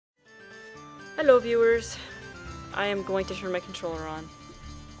Hello, viewers. I am going to turn my controller on.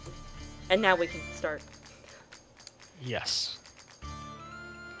 And now we can start. Yes.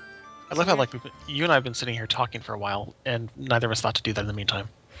 I love how you and I have been sitting here talking for a while, and neither of us thought to do that in the meantime.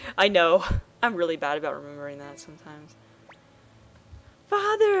 I know. I'm really bad about remembering that sometimes.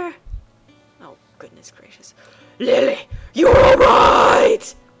 Father! Oh, goodness gracious. Lily, you're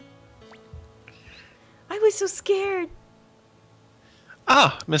alright! I was so scared.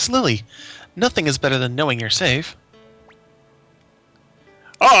 Ah, Miss Lily. Nothing is better than knowing you're safe.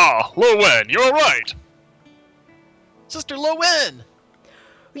 Ah, Lo-Wen, you're alright! Sister Lo-Wen!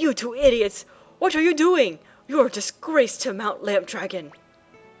 You two idiots! What are you doing? You're a disgrace to Mount Lamp Dragon.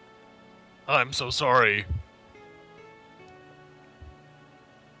 I'm so sorry.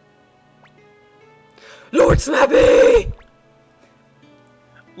 Lord Snappy!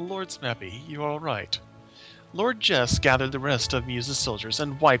 Lord Snappy, you're alright. Lord Jess gathered the rest of Muse's soldiers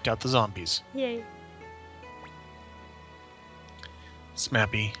and wiped out the zombies. Yay.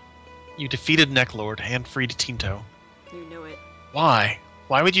 Snappy, you defeated Necklord and freed Tinto. You know it. Why?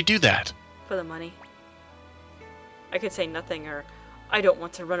 Why would you do that? For the money. I could say nothing, or I don't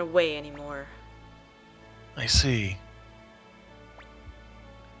want to run away anymore. I see.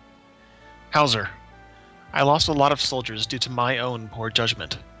 Hauser, I lost a lot of soldiers due to my own poor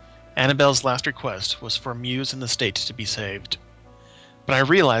judgment. Annabelle's last request was for Muse and the state to be saved. But I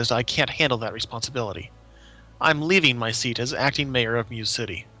realized I can't handle that responsibility. I'm leaving my seat as acting mayor of Muse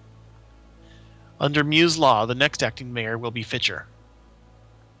City. Under Muse law, the next acting mayor will be Fitcher.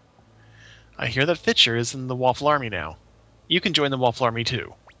 I hear that Fitcher is in the Waffle Army now. You can join the Waffle Army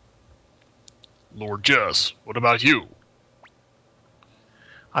too. Lord Jess, what about you?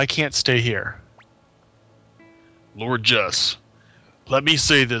 I can't stay here. Lord Jess, let me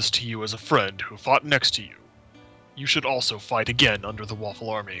say this to you as a friend who fought next to you. You should also fight again under the Waffle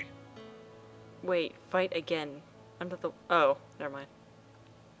Army. Wait, fight again. Under the... Oh, never mind.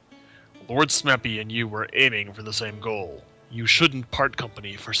 Lord Snappy and you were aiming for the same goal. You shouldn't part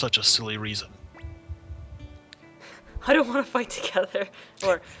company for such a silly reason. I don't want to fight together.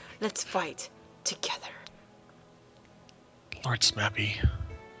 Or, let's fight together. Lord Snappy.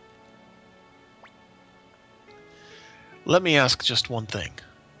 Let me ask just one thing.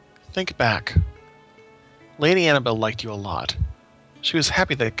 Think back. Lady Annabelle liked you a lot. She was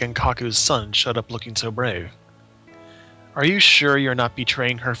happy that Genkaku's son showed up looking so brave. Are you sure you're not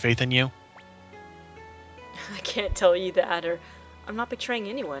betraying her faith in you? I can't tell you that, or I'm not betraying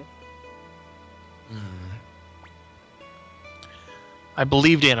anyone. I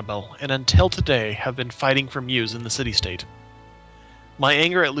believed Annabelle, and until today have been fighting for Muse in the city-state. My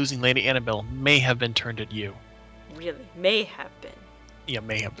anger at losing Lady Annabelle may have been turned at you. Really, may have been. Yeah,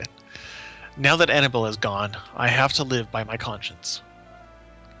 may have been. Now that Annabelle is gone, I have to live by my conscience.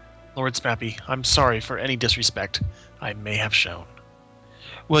 Lord Snappy, I'm sorry for any disrespect I may have shown.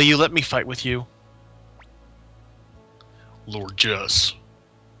 Will you let me fight with you? Lord Jess.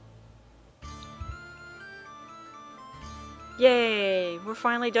 Yay! We're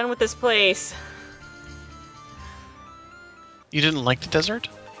finally done with this place. You didn't like the desert?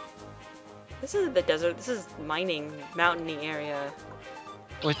 This isn't the desert. This is mining, mountainy area.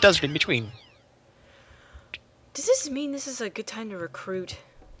 Well, it's desert in between. Does this mean this is a good time to recruit?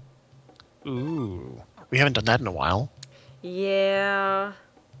 Ooh. We haven't done that in a while. Yeah.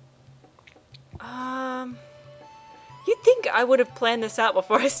 You'd think I would have planned this out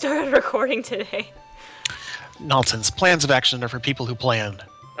before I started recording today. Nonsense. Plans of action are for people who plan.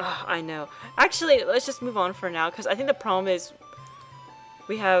 Ugh, I know. Actually, let's just move on for now, because I think the problem is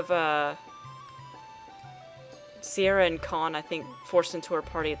we have, Sierra and Khan, I think, forced into our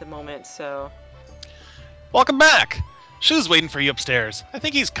party at the moment, so... Welcome back! Shu's waiting for you upstairs. I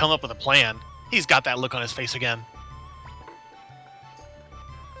think he's come up with a plan. He's got that look on his face again.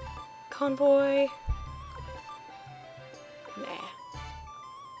 Convoy... Nah.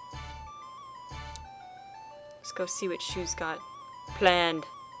 Let's go see what Shu's got planned.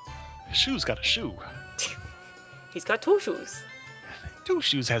 Shu's got a shoe. He's got two shoes. Two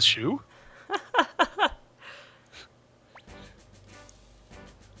shoes has Shu.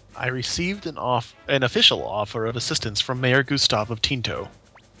 I received an official offer of assistance from Mayor Gustav of Tinto.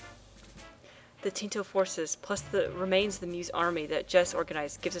 The Tinto forces, plus the remains of the Muse army that Jess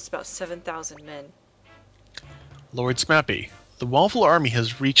organized, gives us about 7,000 men. Lord Snappy, the Waffle Army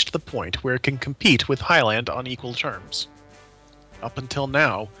has reached the point where it can compete with Highland on equal terms. Up until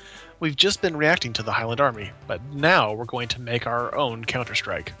now, we've just been reacting to the Highland Army, but now we're going to make our own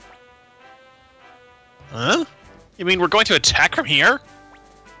counterstrike. Huh? You mean we're going to attack from here?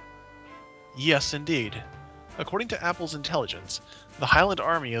 Yes, indeed. According to Apple's intelligence, the Highland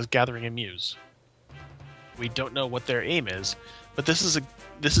Army is gathering in Muse. We don't know what their aim is, but this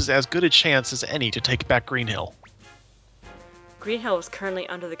is as good a chance as any to take back Green Hill. Green Hill is currently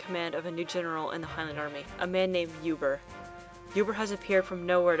under the command of a new general in the Highland Army, a man named Uber. Uber has appeared from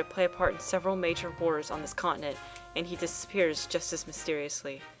nowhere to play a part in several major wars on this continent, and he disappears just as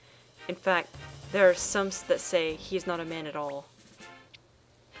mysteriously. In fact, there are some that say he is not a man at all.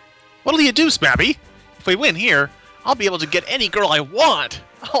 What'll you do, Smappy? If we win here, I'll be able to get any girl I want!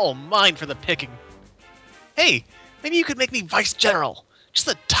 All mine for the picking. Hey, maybe you could make me Vice General. Just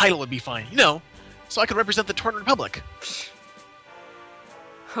the title would be fine, you know, so I could represent the Torn Republic.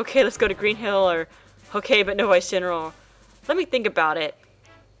 Okay, let's go to Green Hill, or okay, but no Vice General. Let me think about it.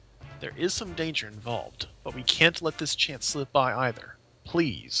 There is some danger involved, but we can't let this chance slip by either.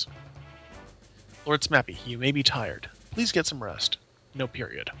 Please. Lord Smappy, you may be tired. Please get some rest. No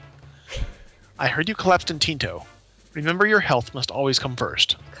period. I heard you collapsed in Tinto. Remember, your health must always come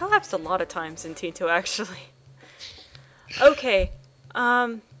first. Collapsed a lot of times in Tinto, actually. Okay,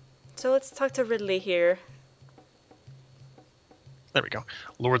 so let's talk to Ridley here. There we go.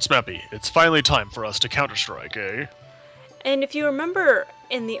 Lord Smappy, it's finally time for us to counterstrike, eh? And if you remember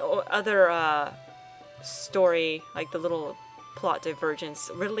in the other story, like the little plot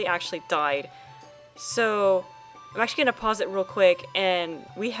divergence, Ridley actually died. So I'm actually going to pause it real quick, and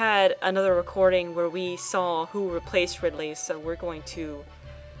we had another recording where we saw who replaced Ridley, so we're going to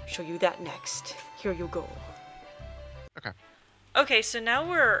show you that next. Here you go. Okay. Okay, so now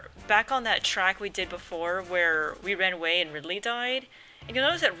we're back on that track we did before where we ran away and Ridley died. And you'll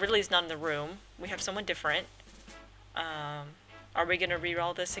notice that Ridley's not in the room. We have someone different. Are we going to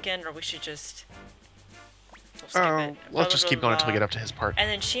reroll this again, or we should just... we'll skip it. Let's just keep going until we get up to his part. And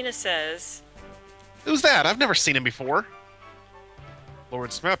then Sheena says... Who's that? I've never seen him before.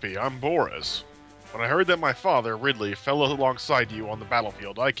 Lord Smappy, I'm Boris. When I heard that my father, Ridley, fell alongside you on the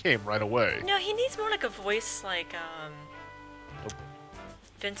battlefield, I came right away. No, he needs more like a voice like,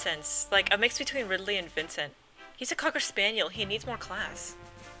 Vincent's. Like, a mix between Ridley and Vincent. He's a Cocker Spaniel. He needs more class.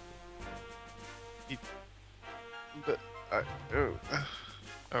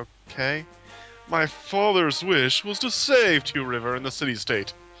 Okay. My father's wish was to save Two River and the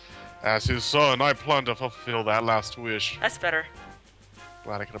city-state. As his son, I plan to fulfill that last wish. That's better.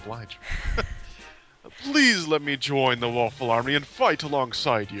 Glad I could oblige. Please let me join the Waffle Army and fight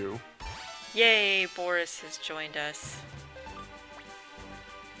alongside you. Yay, Boris has joined us.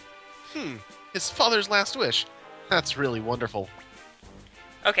 His father's last wish. That's really wonderful.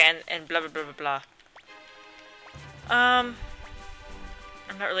 Okay, and blah blah blah blah blah. I'm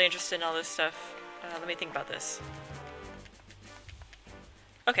not really interested in all this stuff. Let me think about this.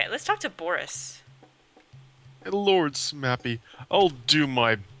 Okay, let's talk to Boris. Lord Smappy, I'll do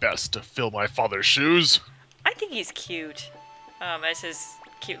my best to fill my father's shoes. I think he's cute. As his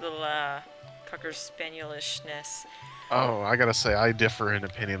cute little, Cocker Spanielishness. Oh, I gotta say, I differ in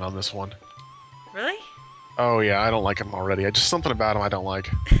opinion on this one. Really? Oh yeah, I don't like him already. Just something about him I don't like.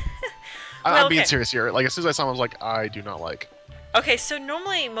 Well, I'm being serious here. Like, as soon as I saw him, I was like, I do not like. Okay, so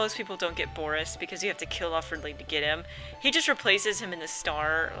normally most people don't get Boris because you have to kill off Ridley to get him. He just replaces him in the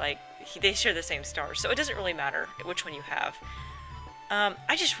star, like, they share the same star, so it doesn't really matter which one you have.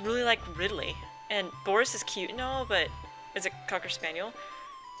 I just really like Ridley, and Boris is cute and all, but is a Cocker Spaniel.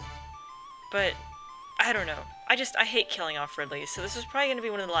 But, I don't know. I hate killing off Ridley, so this is probably going to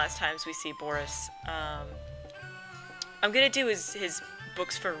be one of the last times we see Boris. I'm going to do his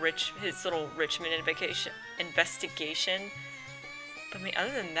books for his little Richmond investigation. But I mean,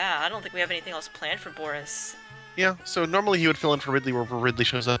 other than that, I don't think we have anything else planned for Boris. Yeah, so normally he would fill in for Ridley wherever Ridley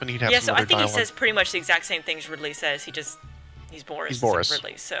shows up and he'd have some other dialogue. Yeah, so I think he says pretty much the exact same things Ridley says. He's Boris. He's Boris. Instead of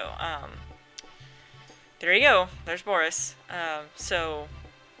Ridley, so, there you go. There's Boris. So,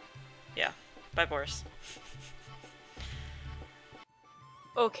 yeah. Bye, Boris.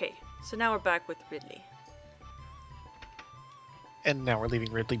 Okay, so now we're back with Ridley. And now we're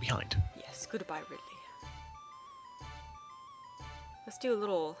leaving Ridley behind. Yes, goodbye, Ridley. Let's do a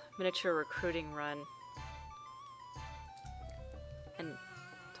little miniature recruiting run. And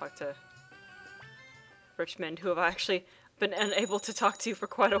talk to Richmond, who I've actually been unable to talk to for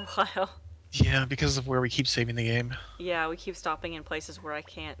quite a while. Yeah, because of where we keep saving the game. Yeah, we keep stopping in places where I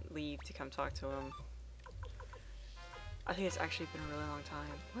can't leave to come talk to him. I think it's actually been a really long time.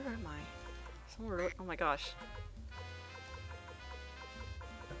 Where am I? Somewhere really... Oh my gosh.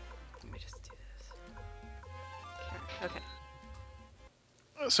 Let me just do this. Okay.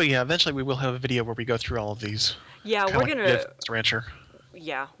 So yeah, eventually we will have a video where we go through all of these. Yeah, Kinda we're like gonna... Rancher.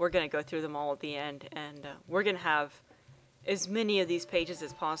 Yeah, we're gonna go through them all at the end, and we're gonna have as many of these pages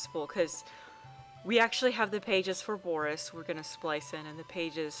as possible, because We actually have the pages for Boris we're gonna splice in, and the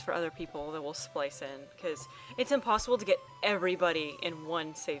pages for other people that we'll splice in, because it's impossible to get everybody in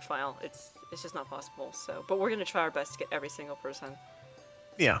one save file. It's just not possible. So, but we're gonna try our best to get every single person.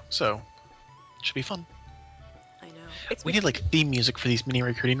 Yeah, so should be fun. I know. We need like theme music for these mini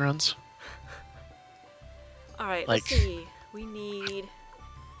recruiting runs. All right, like, let's see. We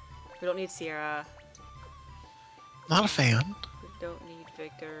don't need Sierra. Not a fan. We don't need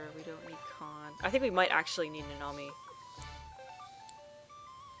Victor. We don't need Khan. I think we might actually need Nanami.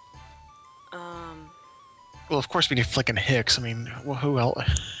 Well, of course we need Flick and Hicks. I mean, well, who else?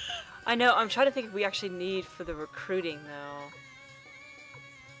 I know. I'm trying to think if we actually need for the recruiting though.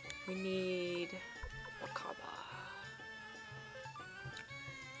 We need Wakaba.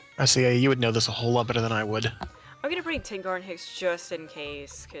 I see. You would know this a whole lot better than I would. I'm gonna bring Tingar and Hicks just in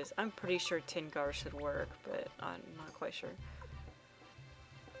case, because I'm pretty sure Tingar should work, but I'm not quite sure.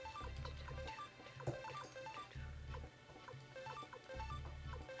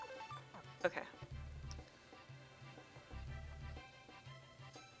 Okay.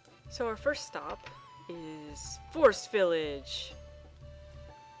 So our first stop is Forest Village.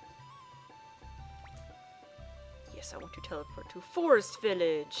 Yes, I want to teleport to Forest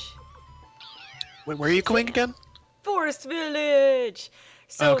Village. Wait, where are you going again? Forest Village!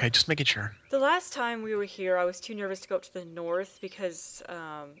 So, okay, just making sure. The last time we were here, I was too nervous to go up to the north because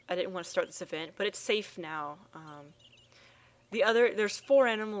I didn't want to start this event, but it's safe now. There's 4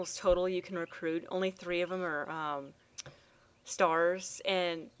 animals total you can recruit. Only 3 of them are stars,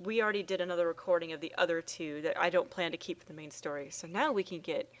 and we already did another recording of the other 2 that I don't plan to keep for the main story. So now we can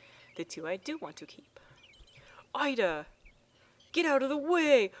get the 2 I do want to keep. Ida! Get out of the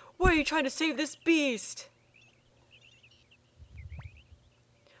way! Why are you trying to save this beast?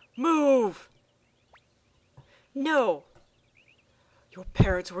 Move! No! Your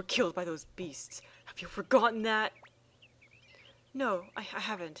parents were killed by those beasts. Have you forgotten that? No, I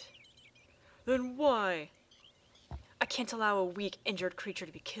haven't. Then why? I can't allow a weak, injured creature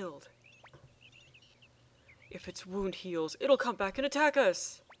to be killed. If its wound heals, it'll come back and attack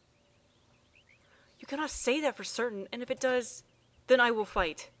us. You cannot say that for certain, and if it does, then I will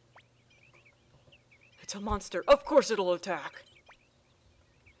fight. It's a monster. Of course it'll attack.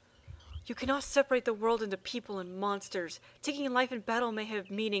 You cannot separate the world into people and monsters. Taking life in battle may have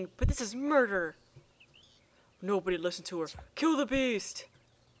meaning, but this is murder. Nobody listen to her. Kill the beast.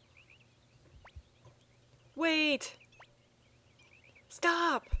 Wait.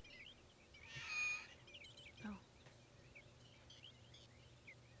 Stop. No.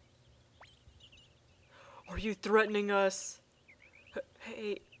 Are you threatening us?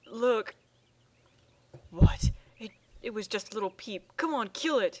 Hey, look. What? It was just a little peep. Come on,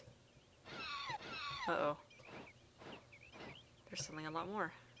 kill it. Uh-oh. There's something a lot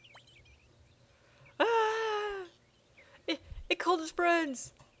more. Ah! It called his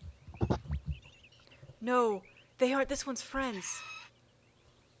friends! No, they aren't this one's friends.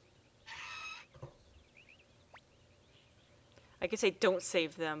 I could say don't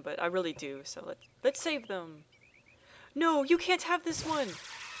save them, but I really do, so let's save them. No, you can't have this one!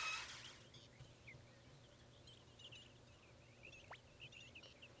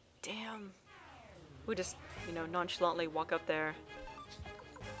 Damn. We just, nonchalantly walk up there.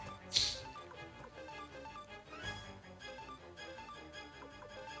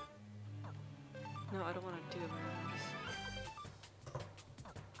 No, I don't want to do it.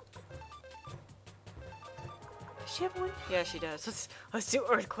 Does she have one? Yeah, she does. Let's do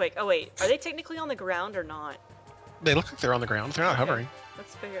Earthquake. Oh wait, are they technically on the ground or not? They look like they're on the ground. They're not hovering.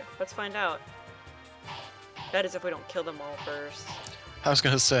 Let's find out. That is if we don't kill them all first. I was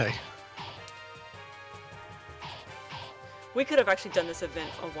gonna say. We could have actually done this event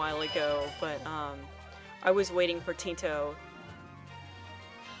a while ago, but I was waiting for Tinto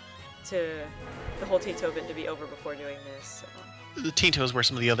the whole Tinto event to be over before doing this. So. The Tinto is where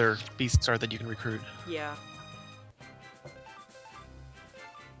some of the other beasts are that you can recruit. Yeah.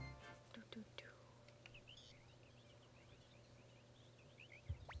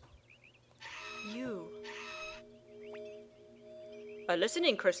 You. A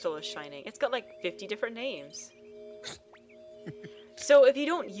listening crystal is shining. It's got like 50 different names. So if you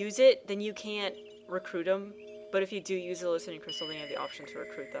don't use it, then you can't recruit them. But if you do use the listening crystal, then you have the option to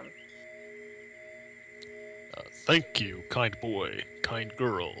recruit them. Thank you, kind boy, kind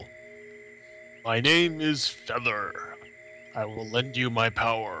girl. My name is Feather. I will lend you my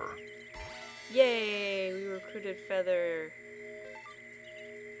power. Yay! We recruited Feather.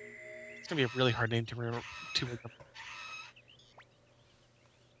 It's gonna be a really hard name to remember.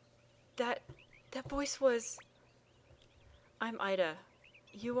 That voice was... I'm Ida.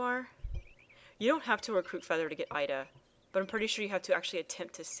 You are? You don't have to recruit Feather to get Ida, but I'm pretty sure you have to actually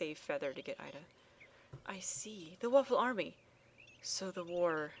attempt to save Feather to get Ida. I see. The Waffle Army. So the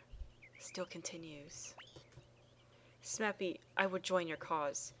war still continues. Smappy, I would join your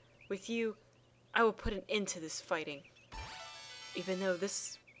cause. With you, I will put an end to this fighting. Even though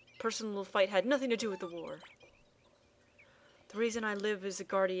this personal fight had nothing to do with the war. The reason I live as a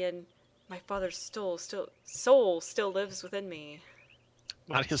guardian, my father's soul still lives within me.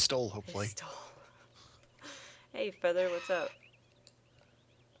 Not his stole, hopefully. His soul. Hey, Feather, what's up?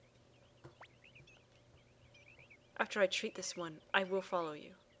 After I treat this one, I will follow you.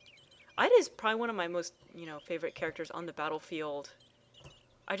 Ida is probably one of my most, favorite characters on the battlefield.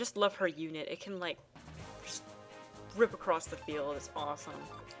 I just love her unit. It can, like, just rip across the field. It's awesome.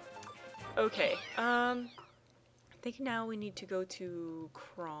 Okay, I think now we need to go to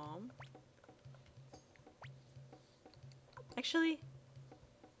Crom. Actually,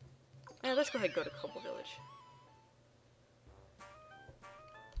 yeah, let's go ahead and go to Cobble Village.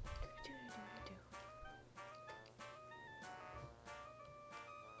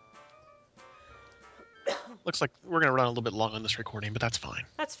 Looks like we're going to run a little bit long on this recording, but that's fine.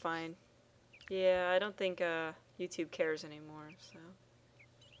 That's fine. Yeah, I don't think YouTube cares anymore, so...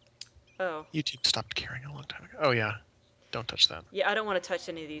 Oh. YouTube stopped caring a long time ago. Oh, yeah. Don't touch that. Yeah, I don't want to touch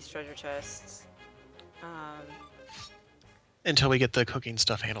any of these treasure chests. Until we get the cooking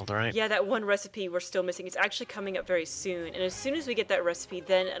stuff handled, right? Yeah, that one recipe we're still missing. It's actually coming up very soon. And as soon as we get that recipe,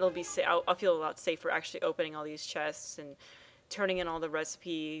 then it'll be I'll feel a lot safer actually opening all these chests and turning in all the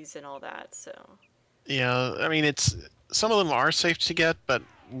recipes and all that, so... Yeah, I mean, some of them are safe to get, but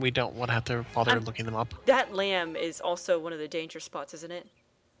we don't want to have to bother looking them up. That lamb is also one of the danger spots, isn't it?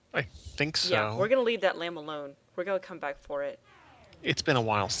 I think so. Yeah, we're going to leave that lamb alone. We're going to come back for it. It's been a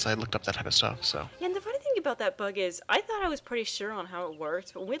while since I looked up that type of stuff, so... Yeah, and the funny thing about that bug is, I thought I was pretty sure on how it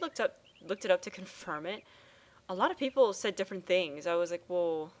worked, but when we looked it up to confirm it, a lot of people said different things. I was like,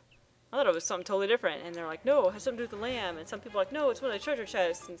 well... I thought it was something totally different, and they're like, no, it has something to do with the lamb, and some people are like, no, it's one of the treasure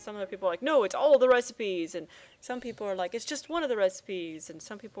chests, and some other people are like, no, it's all the recipes, and some people are like, it's just one of the recipes, and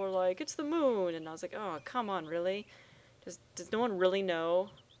some people are like, it's the moon, and I was like, oh, come on, really? Does no one really know?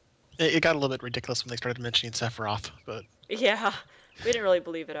 It got a little bit ridiculous when they started mentioning Sephiroth, but... Yeah, we didn't really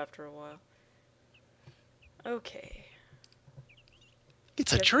believe it after a while. Okay.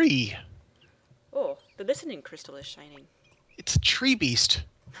 It's a tree! Oh, the listening crystal is shining. It's a tree beast!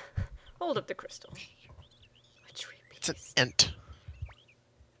 Hold up the crystal. A tree beast. It's an ent.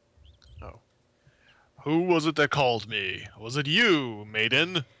 Oh. Who was it that called me? Was it you,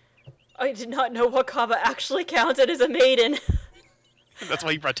 maiden? I did not know Wakaba actually counted as a maiden. That's why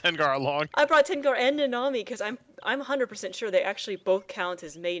you brought Tengar along. I brought Tengar and Nanami because I'm 100% sure they actually both count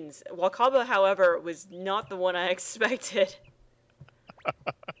as maidens. Wakaba, however, was not the one I expected.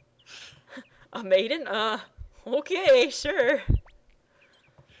 A maiden? Okay, sure.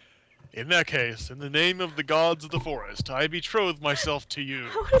 In that case, in the name of the gods of the forest, I betroth myself to you.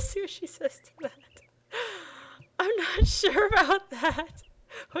 I want to see what she says to that. I'm not sure about that.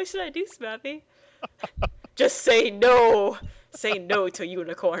 What should I do, Smappy? Just say no. Say no to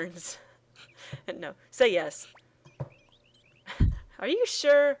unicorns. No, say yes. Are you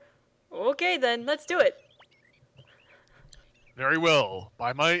sure? Okay then, let's do it. Very well.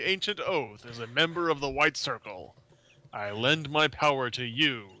 By my ancient oath as a member of the White Circle, I lend my power to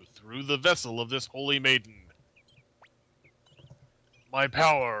you through the vessel of this holy maiden. My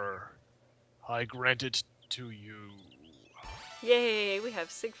power, I grant it to you. Yay, we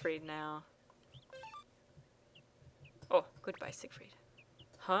have Siegfried now. Oh, goodbye, Siegfried.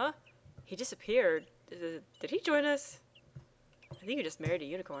 Huh? He disappeared. Did he join us? I think he just married a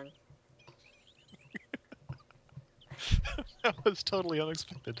unicorn. That was totally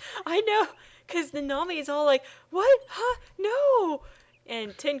unexpected. I know, because Nanami is all like, what? Huh? No!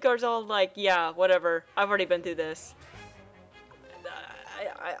 And Tenkar's all like, yeah, whatever. I've already been through this.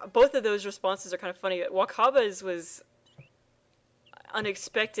 Both of those responses are kind of funny. Wakaba's was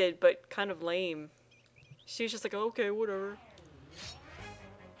unexpected, but kind of lame. She was just like, okay, whatever.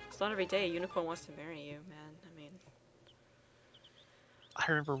 It's not every day a unicorn wants to marry you, man. I mean... I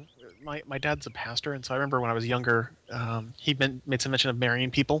remember my dad's a pastor, and so I remember when I was younger, he made some mention of marrying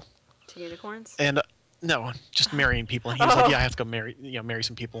people. To unicorns? And no, just marrying people. And he was like, "Yeah, I have to go marry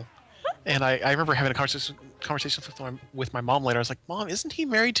some people." And I remember having a conversation with my mom later. I was like, "Mom, isn't he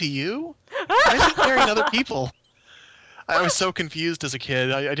married to you? Why is he marrying other people?" I was so confused as a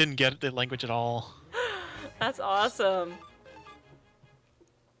kid. I didn't get the language at all. That's awesome.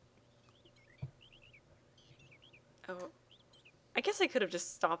 Oh. I guess I could have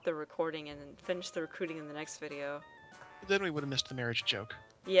just stopped the recording and then finished the recruiting in the next video. Then we would have missed the marriage joke.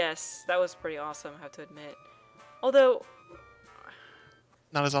 Yes, that was pretty awesome, I have to admit. Although,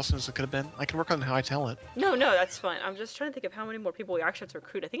 Not as awesome as it could have been. I can work on how I tell it. no, that's fine. I'm just trying to think of how many more people we actually have to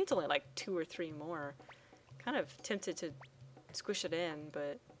recruit. I think it's only like 2 or 3 more. Kind of tempted to squish it in,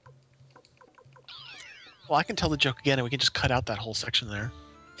 but... Well, I can tell the joke again, and we can just cut out that whole section there.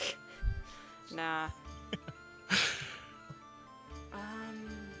 Nah.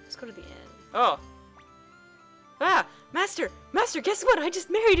 Let's go to the end. Oh! Ah! Master! Master, guess what? I just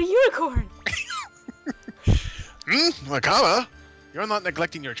married a unicorn! Wakaba? You're not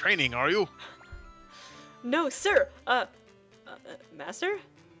neglecting your training, are you? No, sir! Master?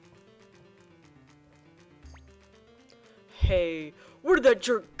 Hey, where'd that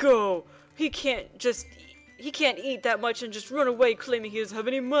jerk go? He can't eat that much and just run away claiming he doesn't have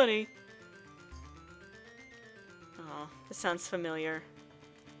any money. Oh, this sounds familiar.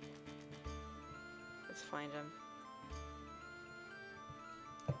 Let's find him.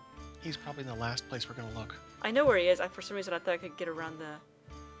 He's probably in the last place we're gonna look. I know where he is. For some reason I thought I could get around the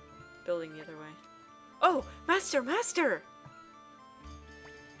building the other way. Oh! Master! Master!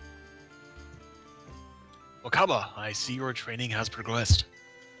 Wakaba, I see your training has progressed.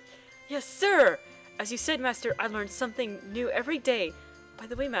 Yes, sir! As you said, Master, I learned something new every day. By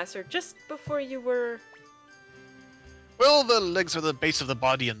the way, Master, just before you were... Well, the legs are the base of the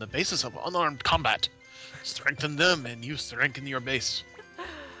body and the basis of unarmed combat. Strengthen them and you strengthen your base.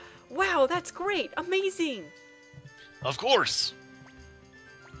 Wow, that's great! Amazing! Of course!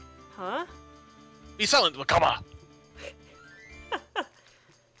 Huh? Be silent, Wakaba! I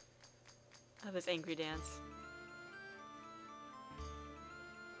have his angry dance.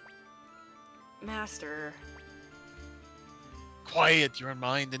 Master. Quiet your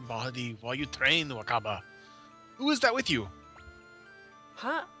mind and body while you train, Wakaba. Who is that with you?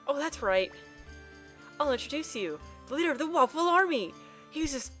 Huh? Oh, that's right. I'll introduce you. The leader of the Waffle Army. He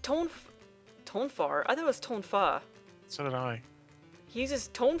uses Tonfar. I thought it was Tonfa. So did I. He uses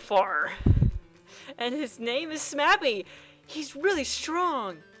Tonfar. And his name is Smappy. He's really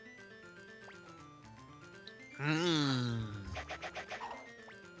strong.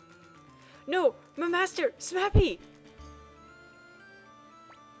 No, my master, Smappy.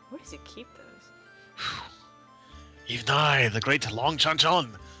 Where does he keep those? Even I, the great Long Chan Chan,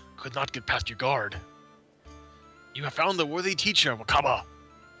 could not get past your guard. You have found the worthy teacher, Wakaba.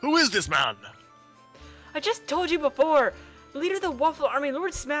 Who is this man? I just told you before. Leader of the Waffle Army,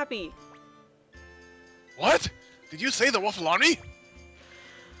 Lord Smappy. What? Did you say the Waffle Army?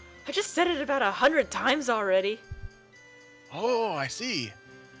 I just said it about 100 times already. Oh, I see.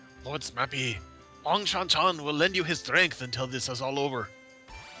 Lord Smappy, Long Chan Chan will lend you his strength until this is all over.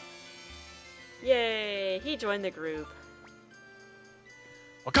 Yay, he joined the group.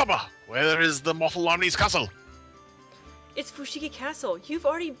 Wakaba, where is the Waffle Army's castle? It's Fushigi Castle. You've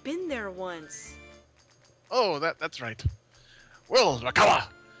already been there once. Oh, that's right. Well, Wakaba,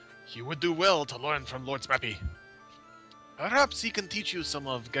 you would do well to learn from Lord Smappy. Perhaps he can teach you some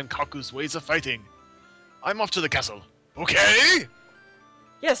of Genkaku's ways of fighting. I'm off to the castle. Okay?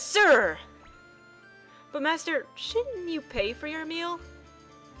 Yes, sir! But Master, shouldn't you pay for your meal?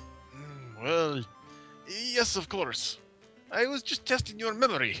 Well, yes, of course. I was just testing your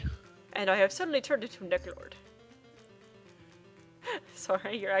memory. And I have suddenly turned into Necklord.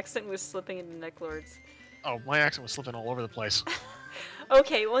 Sorry, your accent was slipping into Necklord's. Oh, my accent was slipping all over the place.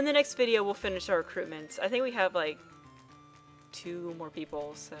 Okay, well in the next video we'll finish our recruitments. I think we have like 2 more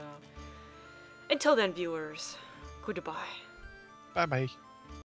people, so... Until then, viewers, goodbye. Bye-bye.